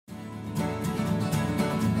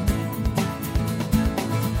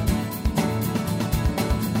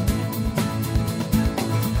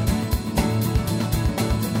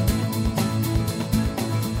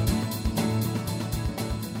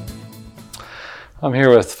I'm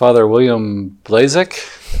here with Father William Blazek.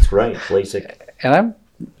 That's right, Blazek. And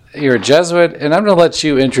you're a Jesuit, and I'm going to let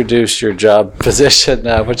you introduce your job position,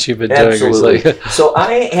 what you've been doing Absolutely. recently. So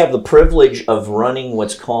I have the privilege of running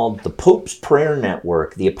what's called the Pope's Prayer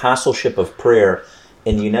Network, the Apostleship of Prayer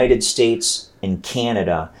in the United States and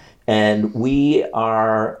Canada. And we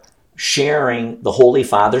are sharing the Holy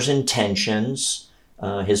Father's intentions,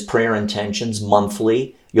 his prayer intentions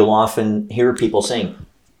monthly. You'll often hear people saying,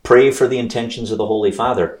 pray for the intentions of the Holy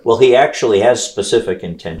Father. Well, he actually has specific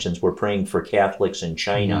intentions. We're praying for Catholics in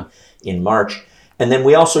China in March. And then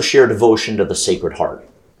we also share devotion to the Sacred Heart.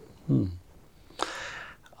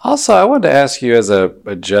 Also, I wanted to ask you as a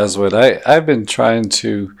Jesuit, I've been trying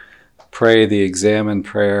to pray the Examen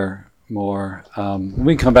prayer more.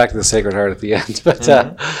 We can come back to the Sacred Heart at the end. But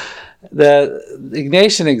the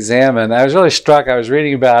Ignatian Examen, I was really struck. I was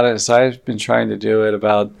reading about it, so I've been trying to do it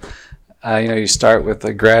about... you start with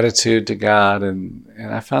the gratitude to God, and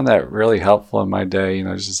I found that really helpful in my day,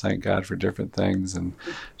 just thank God for different things and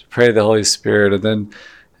to pray to the Holy Spirit. And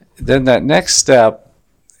then that next step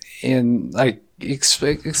explain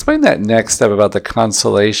that next step about the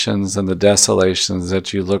consolations and the desolations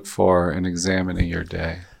that you look for in examining your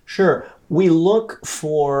day. Sure. We look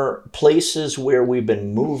for places where we've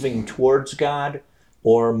been moving towards God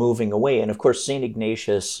or moving away. And of course, St.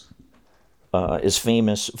 Ignatius is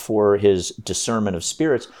famous for his discernment of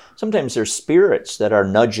spirits. Sometimes there's spirits that are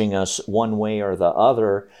nudging us one way or the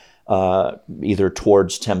other, either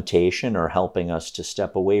towards temptation or helping us to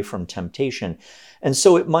step away from temptation. And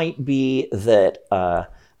so it might be that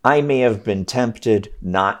I may have been tempted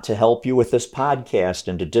not to help you with this podcast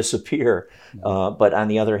and to disappear. But on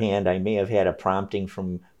the other hand, I may have had a prompting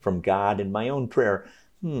from God in my own prayer.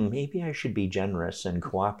 Maybe I should be generous and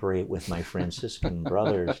cooperate with my Franciscan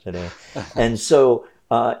brothers today. And so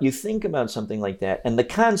you think about something like that, and the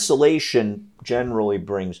consolation generally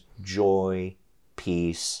brings joy,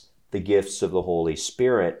 peace, the gifts of the Holy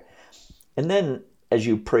Spirit. And then as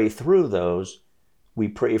you pray through those, we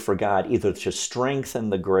pray for God either to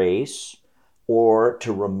strengthen the grace or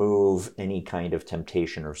to remove any kind of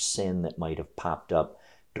temptation or sin that might have popped up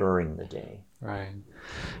during the day. Right.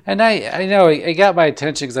 And I know it got my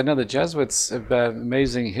attention because I know the Jesuits have an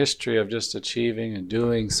amazing history of just achieving and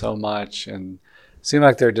doing so much, and seem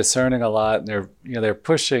like they're discerning a lot, and they're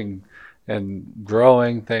pushing and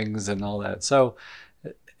growing things and all that. So,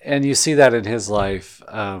 and you see that in his life,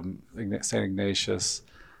 St. Ignatius,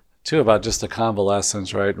 too, about just the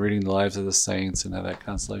convalescence, right? Reading the lives of the saints and have that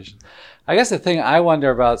consolation. I guess the thing I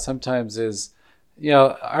wonder about sometimes is,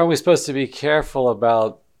 are we supposed to be careful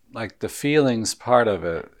about like the feelings part of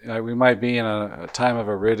it? We might be in a time of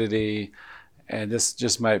aridity, and this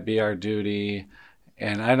just might be our duty,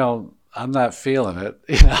 and I'm not feeling it,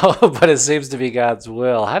 but it seems to be God's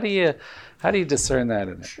will. How do you discern that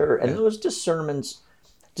in it? Sure. And those discernments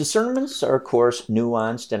are of course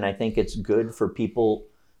nuanced, and I think it's good for people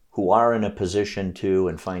who are in a position to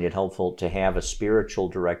and find it helpful to have a spiritual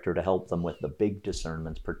director to help them with the big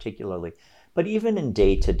discernments particularly. But even in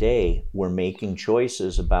day-to-day, we're making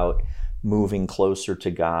choices about moving closer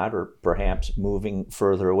to God or perhaps moving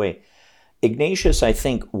further away. Ignatius, I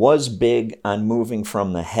think, was big on moving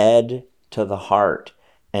from the head to the heart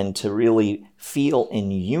and to really feel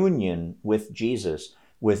in union with Jesus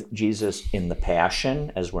in the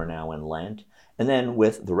Passion, as we're now in Lent, and then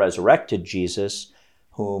with the resurrected Jesus,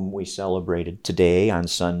 whom we celebrated today on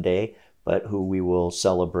Sunday, but who we will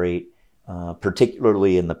celebrate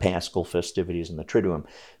particularly in the Paschal festivities and the Triduum.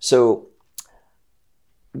 So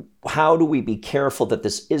how do we be careful that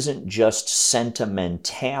this isn't just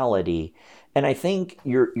sentimentality? And I think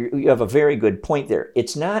you have a very good point there.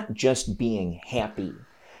 It's not just being happy,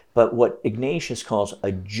 but what Ignatius calls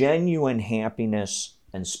a genuine happiness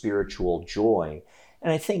and spiritual joy.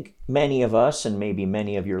 And I think many of us, and maybe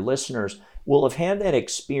many of your listeners, will have had that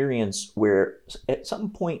experience where at some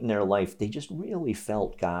point in their life they just really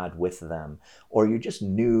felt God with them, or you just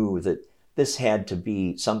knew that this had to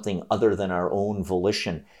be something other than our own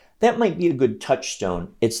volition. That might be a good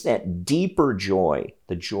touchstone. It's that deeper joy,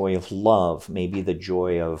 the joy of love, maybe the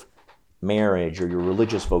joy of marriage or your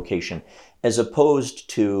religious vocation, as opposed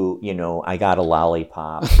to, I got a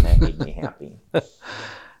lollipop and that made me happy.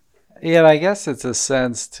 Yeah, I guess it's a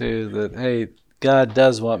sense too that, hey, God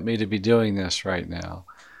does want me to be doing this right now.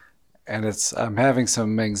 And I'm having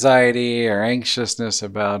some anxiety or anxiousness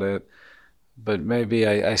about it, but maybe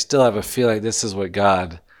I still have a feeling this is what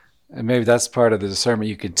God, and maybe that's part of the discernment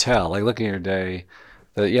you can tell, like looking at your day,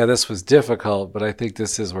 that, this was difficult, but I think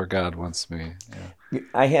this is where God wants me. Yeah.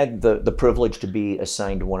 I had the privilege to be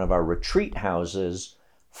assigned to one of our retreat houses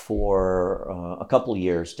for a couple of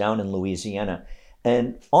years down in Louisiana.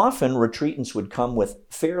 And often retreatants would come with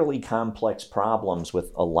fairly complex problems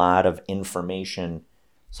with a lot of information,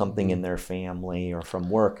 something in their family or from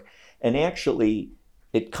work. And actually,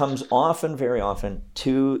 it comes often, very often,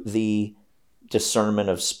 to the discernment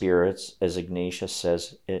of spirits, as Ignatius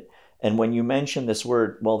says it. And when you mention this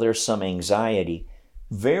word, well, there's some anxiety,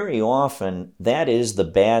 very often that is the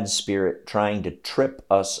bad spirit trying to trip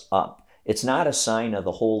us up. It's not a sign of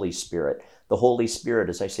the Holy Spirit. The Holy Spirit,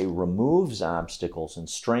 as I say, removes obstacles and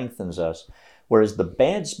strengthens us, whereas the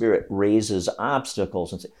bad spirit raises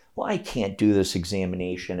obstacles and says, well, I can't do this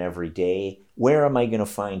examination every day. Where am I going to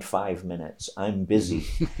find 5 minutes? I'm busy.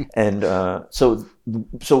 And so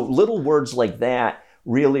little words like that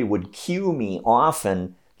really would cue me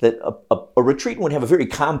often that a retreatant would have a very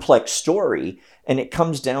complex story, and it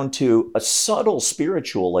comes down to a subtle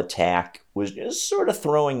spiritual attack was just sort of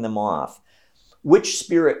throwing them off. Which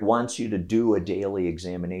spirit wants you to do a daily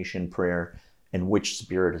examination prayer, and which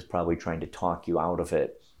spirit is probably trying to talk you out of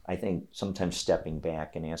it? I think sometimes stepping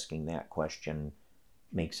back and asking that question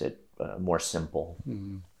makes it more simple.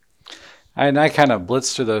 Mm-hmm. And I kind of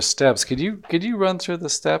blitzed through those steps. Could you run through the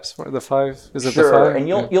steps for the 5? Is it sure, the 5? And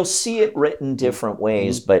you'll see it written different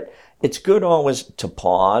ways, but it's good always to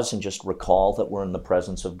pause and just recall that we're in the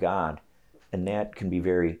presence of God. And that can be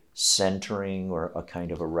very centering or a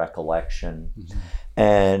kind of a recollection. Mm-hmm.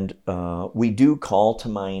 And we do call to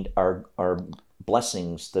mind our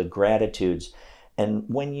blessings, the gratitudes. And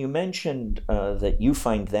when you mentioned that you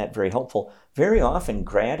find that very helpful, very often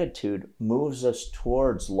gratitude moves us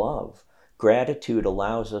towards love. Gratitude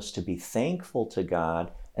allows us to be thankful to God,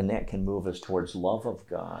 and that can move us towards love of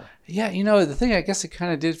God. Yeah, the thing I guess it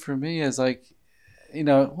kind of did for me is like,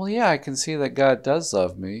 well, yeah, I can see that God does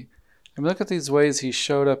love me. I mean, look at these ways he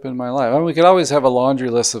showed up in my life. I mean, we could always have a laundry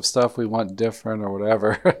list of stuff we want different or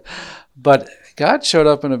whatever, but God showed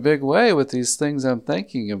up in a big way with these things I'm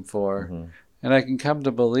thanking him for, and I can come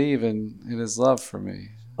to believe in his love for me.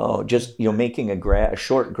 Oh, just making a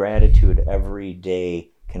short gratitude every day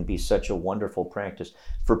can be such a wonderful practice.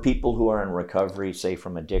 For people who are in recovery, say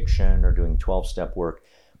from addiction or doing 12-step work,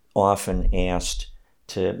 often asked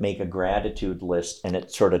to make a gratitude list, and it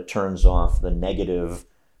sort of turns off the negative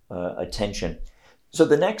attention. So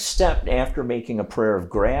the next step after making a prayer of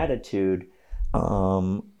gratitude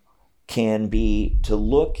can be to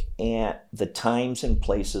look at the times and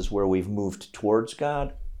places where we've moved towards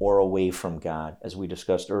God or away from God, as we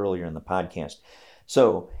discussed earlier in the podcast.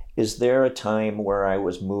 So is there a time where I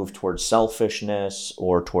was moved towards selfishness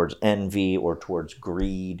or towards envy or towards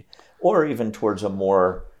greed or even towards a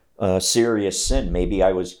more serious sin? Maybe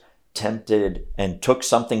I was tempted and took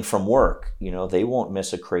something from work. They won't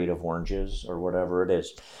miss a crate of oranges or whatever it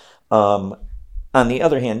is. On the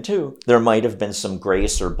other hand, too, there might have been some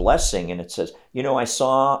grace or blessing, and it says, I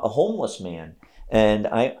saw a homeless man, and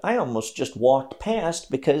I almost just walked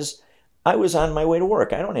past because I was on my way to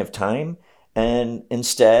work. I don't have time. And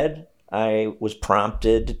instead, I was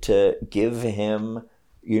prompted to give him,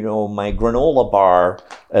 my granola bar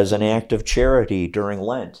as an act of charity during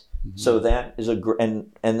Lent. Mm-hmm. So that is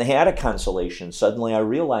and they had a consolation. Suddenly I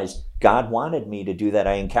realized God wanted me to do that.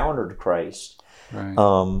 I encountered Christ. Right.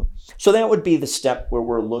 So that would be the step where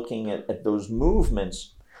we're looking at those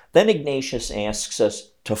movements. Then Ignatius asks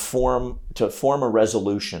us to form a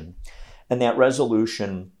resolution. And that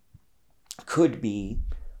resolution could be,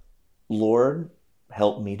 Lord,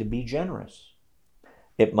 help me to be generous.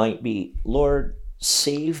 It might be, Lord,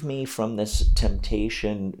 save me from this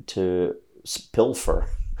temptation to pilfer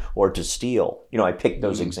or to steal. I picked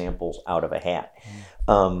those examples out of a hat.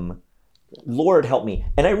 Lord, help me.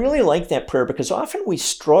 And I really like that prayer because often we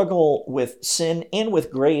struggle with sin and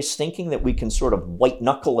with grace, thinking that we can sort of white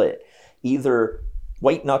knuckle it, either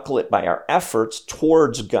white knuckle it by our efforts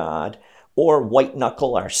towards God or white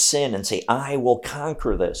knuckle our sin and say, I will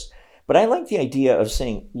conquer this. But I like the idea of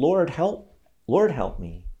saying, Lord, help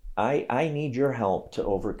me. I need your help to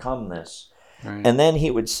overcome this. Right. And then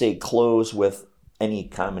he would say, close with any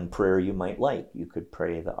common prayer you might like. You could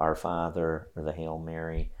pray the Our Father or the Hail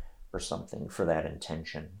Mary or something for that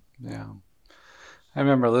intention. Yeah. I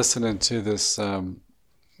remember listening to this, it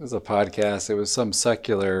was a podcast. It was some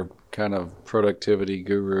secular kind of productivity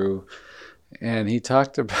guru. And he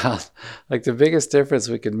talked about like the biggest difference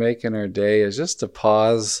we can make in our day is just to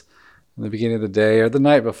pause in the beginning of the day or the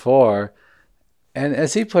night before. And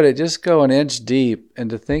as he put it, just go an inch deep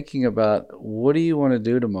into thinking about what do you want to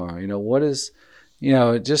do tomorrow? What is,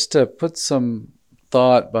 just to put some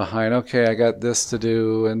thought behind, okay, I got this to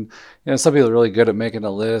do. And, some people are really good at making a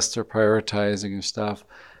list or prioritizing and stuff.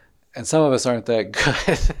 And some of us aren't that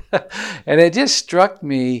good. And it just struck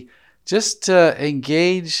me just to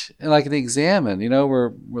engage and like an examine.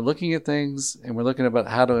 We're looking at things and we're looking about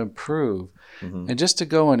how to improve, and just to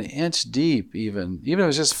go an inch deep, even if it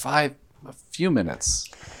was just a few minutes,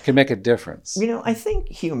 can make a difference. I think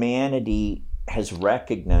humanity has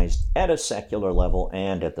recognized at a secular level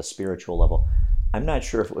and at the spiritual level. I'm not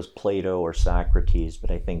sure if it was Plato or Socrates,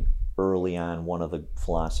 but I think early on one of the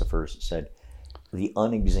philosophers said, the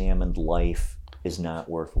unexamined life is not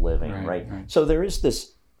worth living, right? So there is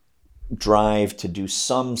this drive to do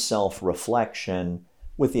some self-reflection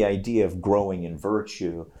with the idea of growing in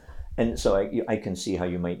virtue. And so I can see how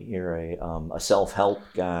you might hear a self-help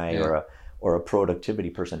guy or a productivity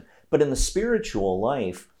person. But in the spiritual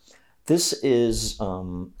life, this is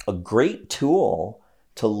a great tool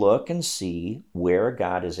to look and see where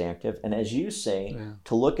God is active. And as you say,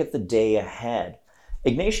 to look at the day ahead.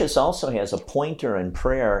 Ignatius also has a pointer in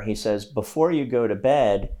prayer. He says, before you go to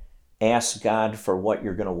bed, ask God for what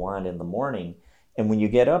you're going to want in the morning. And when you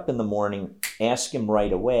get up in the morning, ask him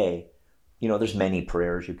right away. There's many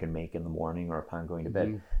prayers you can make in the morning or upon going to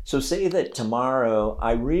bed. So say that tomorrow,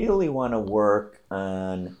 I really want to work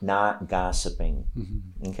on not gossiping.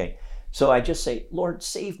 Okay. So I just say, Lord,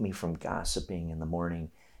 save me from gossiping in the morning.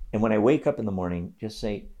 And when I wake up in the morning, just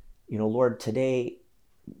say, Lord, today,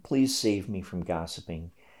 please save me from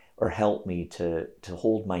gossiping, or help me to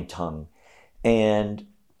hold my tongue. And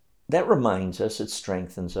that reminds us, it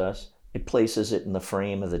strengthens us, it places it in the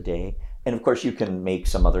frame of the day. And of course, you can make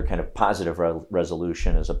some other kind of positive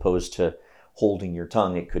resolution as opposed to holding your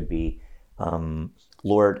tongue. It could be,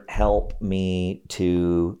 Lord, help me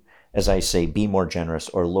to, as I say, be more generous,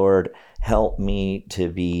 or Lord, help me to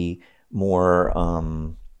be more,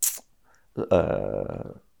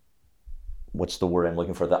 what's the word I'm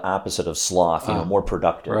looking for? The opposite of sloth, more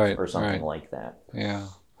productive, or something like that. Yeah.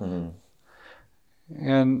 And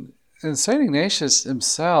St. Ignatius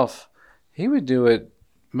himself, he would do it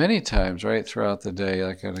many times, right, throughout the day,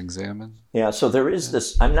 like an examine. Yeah, so there is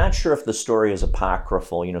this, I'm not sure if the story is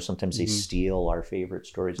apocryphal. Sometimes they steal our favorite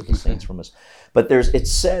stories of the saints from us. But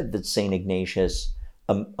it's said that St. Ignatius,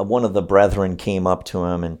 one of the brethren came up to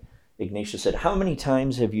him, and Ignatius said, how many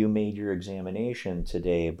times have you made your examination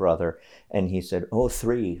today, brother? And he said,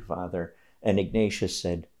 3, Father. And Ignatius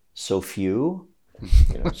said, so few?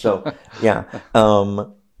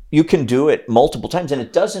 You can do it multiple times, and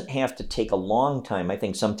it doesn't have to take a long time. I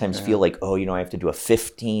think sometimes feel like, I have to do a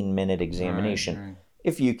 15-minute examination. Right.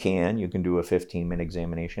 If you can do a 15-minute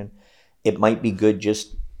examination. It might be good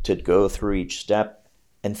just to go through each step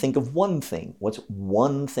and think of one thing. What's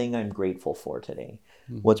one thing I'm grateful for today?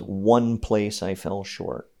 What's one place I fell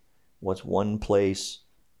short? What's one place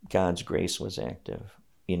God's grace was active?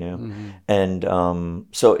 And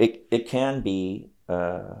so it can be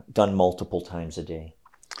done multiple times a day.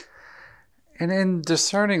 And in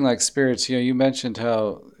discerning like spirits, you mentioned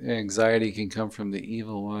how anxiety can come from the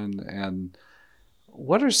evil one. And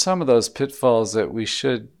what are some of those pitfalls that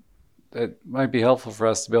might be helpful for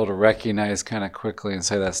us to be able to recognize kind of quickly and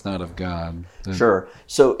say that's not of God? Sure.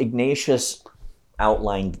 So Ignatius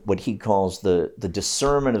outlined what he calls the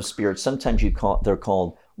discernment of spirits. Sometimes they're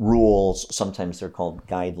called rules. Sometimes they're called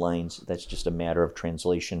guidelines. That's just a matter of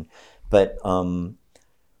translation. But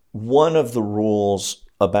one of the rules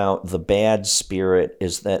about the bad spirit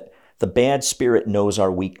is that the bad spirit knows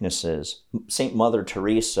our weaknesses. Saint Mother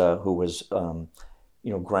Teresa, who was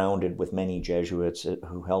grounded with many Jesuits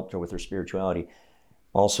who helped her with her spirituality,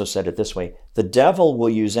 also said it this way: the devil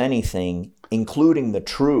will use anything, including the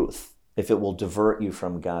truth, if it will divert you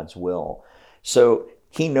from God's will. So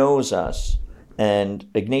he knows us. And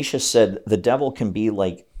Ignatius said the devil can be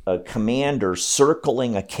like a commander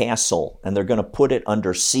circling a castle, and they're going to put it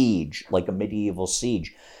under siege, like a medieval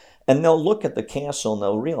siege. And they'll look at the castle and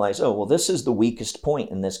they'll realize, this is the weakest point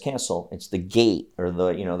in this castle. It's the gate, or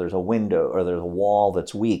there's a window, or there's a wall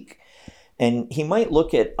that's weak. And he might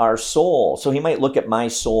look at our soul. So he might look at my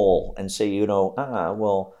soul and say,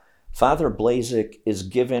 Father Blazek is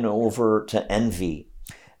given over to envy,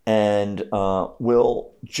 and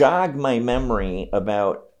will jog my memory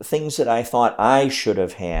about things that I thought I should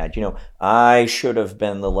have had. I should have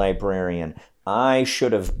been the librarian. I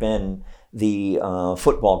should have been the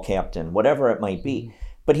football captain, whatever it might be.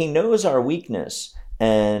 But he knows our weakness.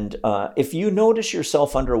 And if you notice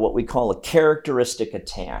yourself under what we call a characteristic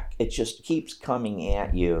attack, it just keeps coming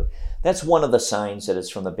at you. That's one of the signs that it's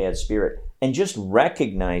from the bad spirit. And just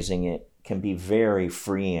recognizing it can be very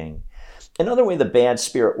freeing. Another way the bad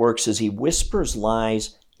spirit works is he whispers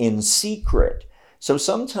lies in secret. So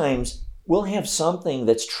sometimes we'll have something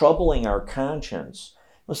that's troubling our conscience.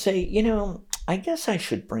 We'll say, I guess I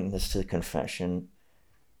should bring this to confession.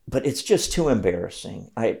 but it's just too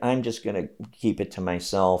embarrassing. I'm just going to keep it to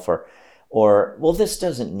myself, or well, this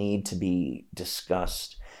doesn't need to be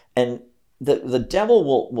discussed. And the devil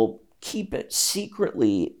will keep it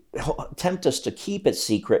secretly, tempt us to keep it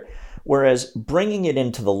secret, whereas bringing it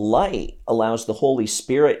into the light allows the Holy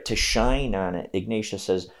Spirit to shine on it. Ignatius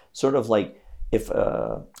says, sort of like if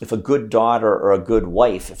a good daughter or a good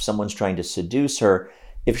wife, if someone's trying to seduce her,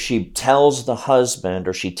 if she tells the husband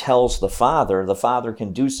or she tells the father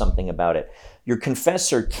can do something about it. Your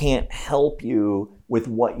confessor can't help you with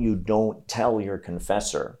what you don't tell your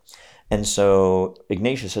confessor. And so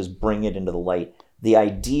Ignatius says, bring it into the light. The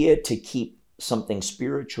idea to keep something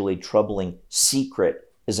spiritually troubling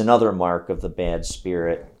secret is another mark of the bad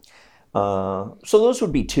spirit. So those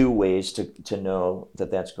would be two ways to know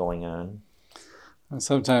that that's going on. And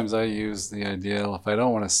sometimes I use the idea, if I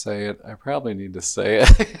don't want to say it, I probably need to say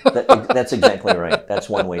it. That's exactly right. That's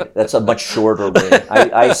one way. That's a much shorter way.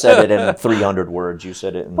 I said it in 300 words. You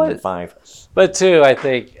said it in 5. But too, I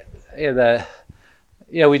think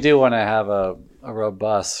we do want to have a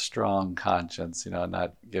robust, strong conscience,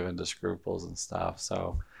 not given to scruples and stuff.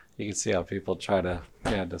 So you can see how people try to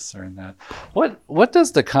discern that. What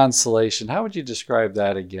does the consolation, how would you describe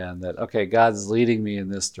that again? That, okay, God's leading me in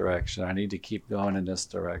this direction. I need to keep going in this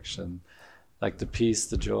direction. Like the peace,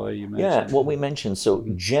 the joy you mentioned. Yeah, what we mentioned. So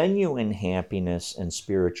genuine happiness and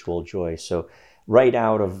spiritual joy. So right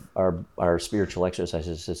out of our spiritual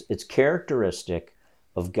exercises, it's characteristic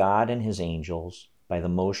of God and his angels by the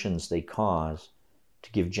motions they cause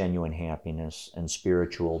to give genuine happiness and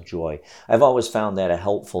spiritual joy. I've always found that a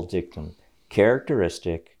helpful dictum.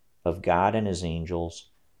 Characteristic of God and his angels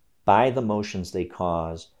by the motions they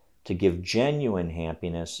cause to give genuine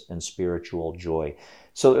happiness and spiritual joy.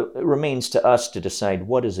 So it remains to us to decide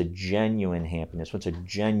what is a genuine happiness, what's a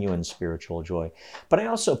genuine spiritual joy. But I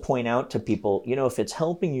also point out to people, if it's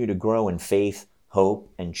helping you to grow in faith,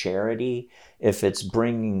 hope, and charity, if it's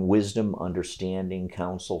bringing wisdom, understanding,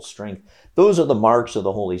 counsel, strength, those are the marks of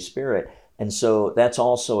the Holy Spirit. And so that's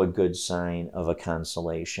also a good sign of a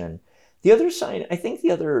consolation. The other sign, I think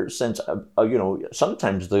the other sense,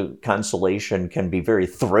 sometimes the consolation can be very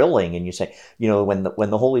thrilling, and you say, when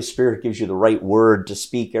the Holy Spirit gives you the right word to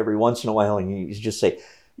speak every once in a while, and you just say,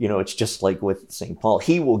 it's just like with St. Paul,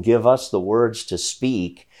 he will give us the words to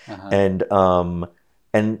speak, and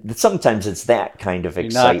sometimes it's that kind of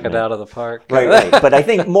excitement. Knock it out of the park. Right. But I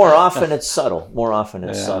think more often it's subtle.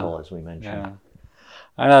 Subtle, as we mentioned. Yeah.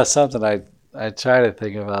 I know something I try to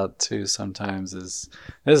think about too sometimes this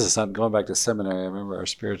is something, going back to seminary, I remember our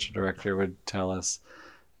spiritual director would tell us,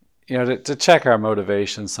 to check our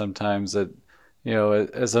motivation sometimes, that,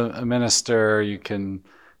 as a minister, you can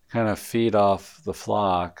kind of feed off the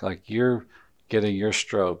flock, like you're getting your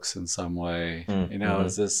strokes in some way.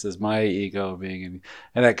 Is my ego being,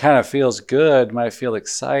 and it kind of feels good, might feel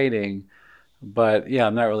exciting, but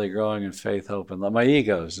I'm not really growing in faith, hope, and love. My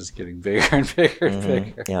ego is just getting bigger and bigger and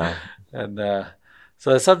bigger. Yeah. And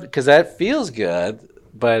so it's something, because that feels good,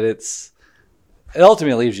 but it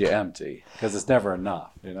ultimately leaves you empty because it's never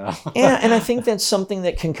enough, Yeah, and I think that's something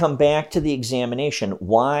that can come back to the examination.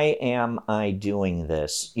 Why am I doing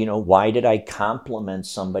this? Why did I compliment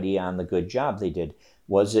somebody on the good job they did?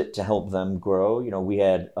 Was it to help them grow? We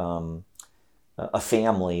had a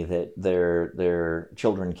family that their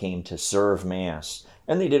children came to serve Mass,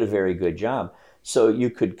 and they did a very good job. So you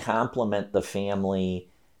could compliment the family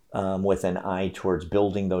with an eye towards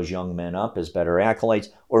building those young men up as better acolytes,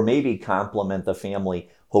 or maybe compliment the family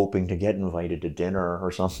hoping to get invited to dinner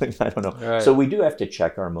or something. I don't know. Right. So we do have to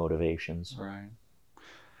check our motivations. Right.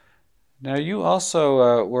 Now, you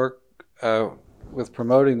also work with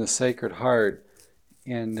promoting the Sacred Heart,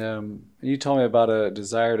 and you told me about a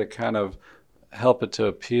desire to kind of help it to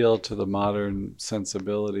appeal to the modern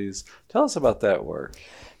sensibilities. Tell us about that work.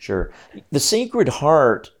 Sure. The Sacred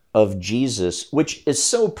Heart of Jesus, which is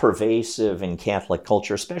so pervasive in Catholic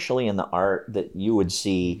culture, especially in the art that you would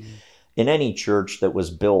see in any church that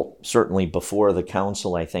was built, certainly before the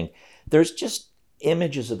council, I think, there's just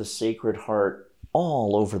images of the Sacred Heart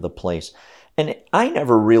all over the place. And I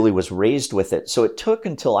never really was raised with it. So it took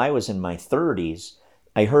until I was in my 30s,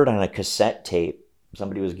 I heard on a cassette tape,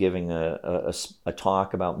 somebody was giving a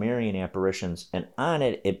talk about Marian apparitions, and on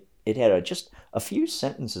it had just a few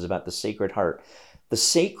sentences about the Sacred Heart. The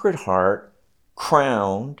Sacred Heart,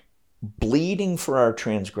 crowned, bleeding for our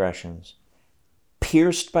transgressions,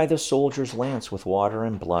 pierced by the soldier's lance with water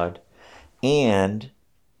and blood, and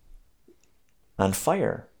on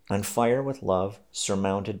fire with love,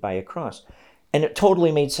 surmounted by a cross. And it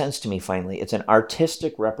totally made sense to me finally. It's an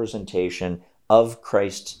artistic representation of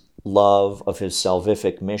Christ's love, of his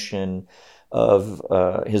salvific mission,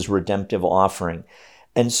 his redemptive offering.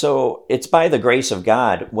 And so it's by the grace of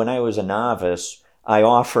God. When I was a novice, I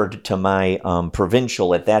offered to my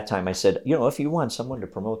provincial at that time, I said, if you want someone to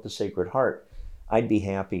promote the Sacred Heart, I'd be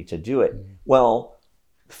happy to do it. Well,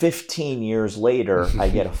 15 years later, I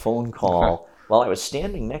get a phone call while I was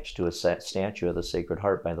standing next to a statue of the Sacred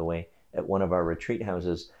Heart, by the way, at one of our retreat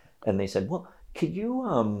houses. And they said, well, could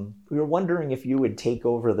you, we were wondering if you would take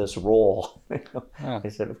over this role. I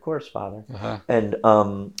said, of course, Father. And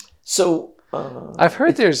so... I've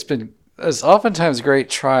heard there's oftentimes great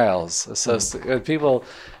trials associated. People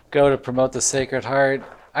go to promote the Sacred Heart.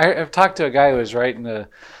 I've talked to a guy who was writing a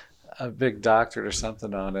big doctorate or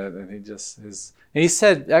something on it, and he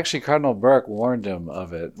said, actually, Cardinal Burke warned him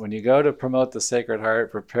of it. When you go to promote the Sacred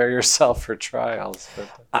Heart, prepare yourself for trials.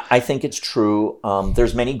 I think it's true.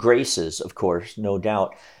 There's many graces, of course, no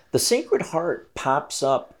doubt. The Sacred Heart pops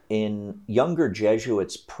up in younger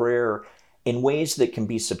Jesuits' prayer in ways that can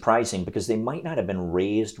be surprising because they might not have been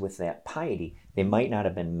raised with that piety. They might not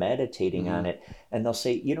have been meditating on it. And they'll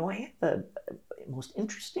say, I had the most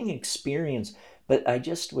interesting experience, but I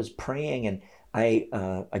just was praying and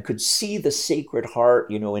I could see the Sacred Heart,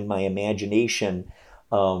 in my imagination.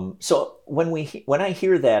 So when I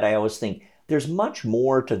hear that, I always think there's much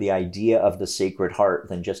more to the idea of the Sacred Heart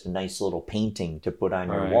than just a nice little painting to put on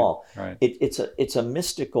your wall. Right. It's a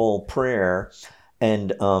mystical prayer.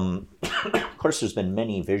 And of course, there's been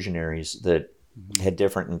many visionaries that had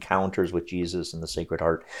different encounters with Jesus and the Sacred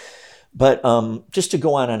Heart. But just to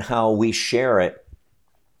go on how we share it,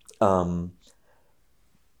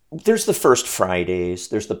 there's the First Fridays,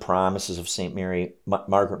 there's the promises of St. Mary,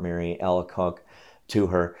 Margaret Mary Alacoque to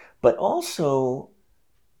her. But also,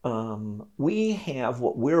 we have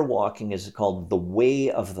what we're walking is called the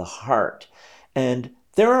Way of the Heart. And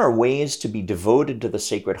there are ways to be devoted to the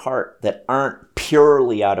Sacred Heart that aren't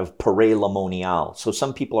purely out of pareilemonial. So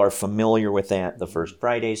some people are familiar with that, the First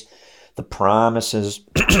Fridays, the promises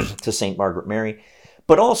to St. Margaret Mary.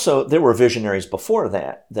 But also there were visionaries before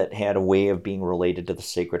that had a way of being related to the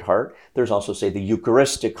Sacred Heart. There's also, say, the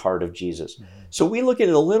Eucharistic heart of Jesus. So we look at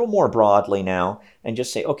it a little more broadly now and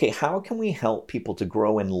just say, okay, how can we help people to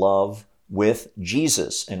grow in love with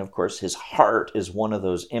Jesus? And of course, his heart is one of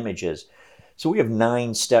those images. So we have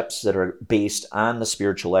 9 steps that are based on the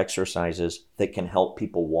spiritual exercises that can help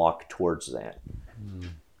people walk towards that.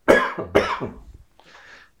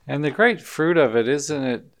 And the great fruit of it, isn't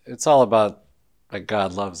it? It's all about that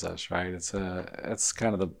God loves us, right? It's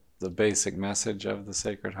kind of the basic message of the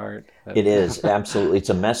Sacred Heart. It is, absolutely. It's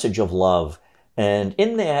a message of love. And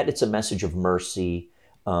in that, it's a message of mercy,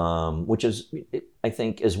 which is, I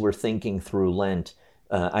think, as we're thinking through Lent,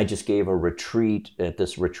 I just gave a retreat at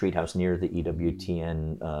this retreat house near the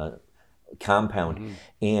EWTN compound.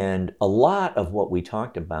 And a lot of what we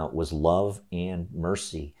talked about was love and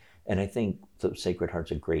mercy. And I think the Sacred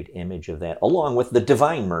Heart's a great image of that, along with the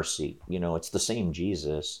divine mercy. It's the same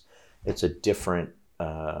Jesus. It's a different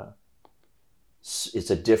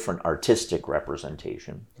artistic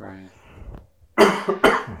representation. Right.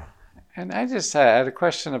 And I just had a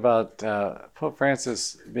question about Pope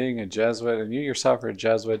Francis being a Jesuit, and you yourself are a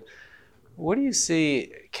Jesuit. What do you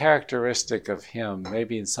see characteristic of him,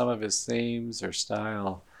 maybe in some of his themes or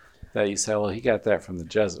style, that you say, well, he got that from the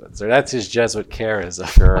Jesuits, or that's his Jesuit charism?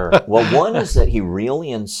 Sure. Well, one is that he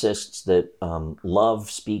really insists that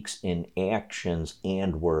love speaks in actions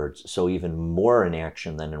and words, so even more in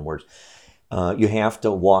action than in words. You have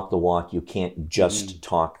to walk the walk. You can't just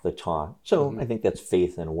talk the talk. So I think that's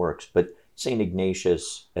faith and works. But St.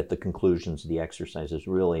 Ignatius, at the conclusions of the exercises,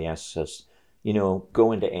 really asks us,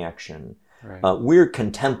 go into action. Right. We're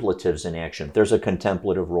contemplatives in action. There's a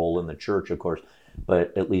contemplative role in the church, of course,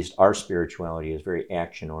 but at least our spirituality is very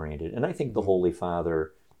action-oriented. And I think the Holy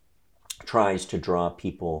Father tries to draw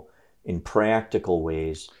people in practical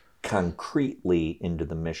ways concretely into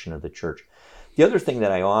the mission of the church. The other thing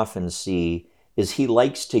that I often see is he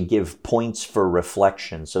likes to give points for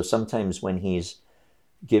reflection. So sometimes when he's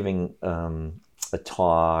giving a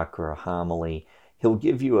talk or a homily, he'll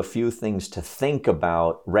give you a few things to think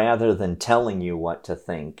about rather than telling you what to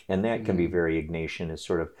think. And that can be very Ignatian, is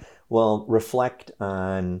sort of, well, reflect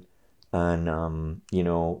on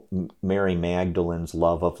Mary Magdalene's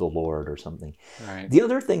love of the Lord or something. Right. The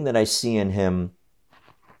other thing that I see in him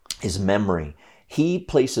is memory. He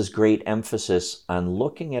places great emphasis on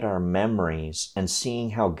looking at our memories and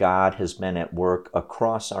seeing how God has been at work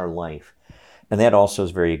across our life. And that also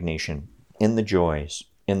is very Ignatian, in the joys,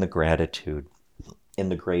 in the gratitude, in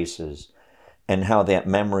the graces, and how that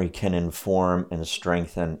memory can inform and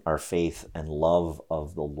strengthen our faith and love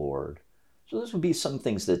of the Lord. So those would be some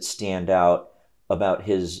things that stand out about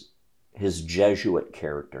his his Jesuit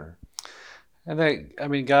character. And I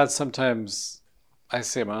mean, God sometimes, I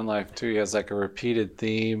see in my own life too, he has like a repeated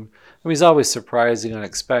theme. I mean, he's always surprising,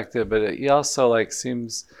 unexpected, but he also like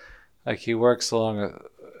seems like he works along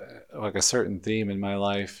like a certain theme in my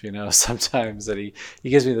life, sometimes that he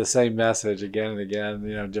gives me the same message again and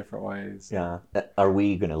again, different ways. Yeah. Are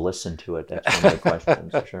we going to listen to it? That's one of the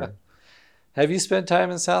questions, sure. Have you spent time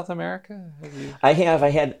in South America? I have.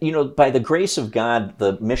 I had, by the grace of God,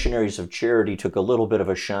 the Missionaries of Charity took a little bit of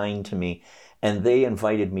a shine to me, and they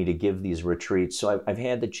invited me to give these retreats. So I've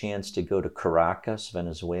had the chance to go to Caracas,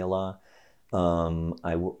 Venezuela.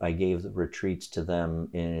 I gave the retreats to them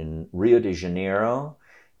in Rio de Janeiro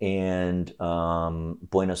and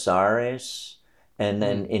Buenos Aires, and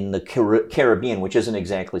then in the Caribbean, which isn't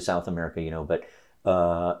exactly South America, but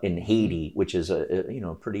in Haiti, which is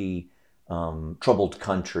a pretty troubled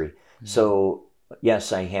country. Mm-hmm. So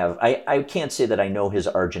yes, I have. I can't say that I know his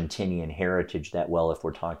Argentinian heritage that well if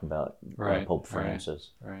we're talking about Pope Francis.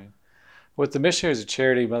 Right. With the Missionaries of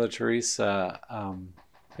Charity, Mother Teresa,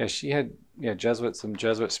 she had some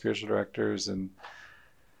Jesuit spiritual directors, and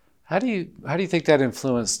how do you think that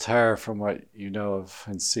influenced her from what you know of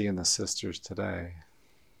and see in the sisters today?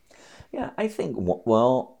 Yeah, I think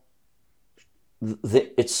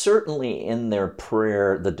it's certainly in their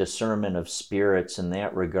prayer, the discernment of spirits in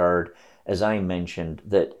that regard, as I mentioned,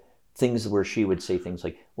 that things where she would say things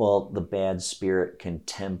like, well, the bad spirit can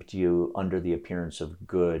tempt you under the appearance of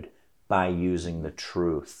good by using the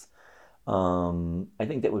truth. I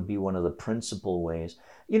think that would be one of the principal ways.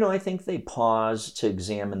 I think they pause to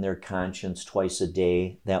examine their conscience twice a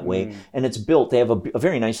day that way. And it's built, they have a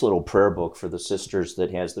very nice little prayer book for the sisters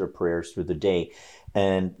that has their prayers through the day.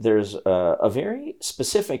 And there's a very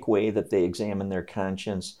specific way that they examine their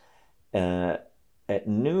conscience at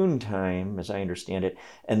noontime, as I understand it.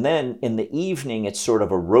 And then in the evening, it's sort of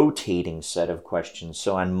a rotating set of questions.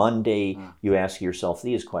 So on Monday, you ask yourself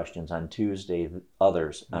these questions. On Tuesday,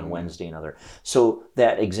 others. On Wednesday, another. So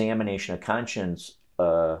that examination of conscience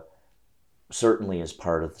certainly is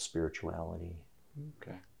part of the spirituality.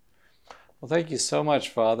 Okay. Well, thank you so much,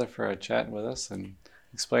 Father, for chatting with us and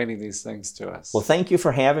explaining these things to us. Well, thank you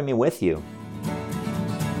for having me with you.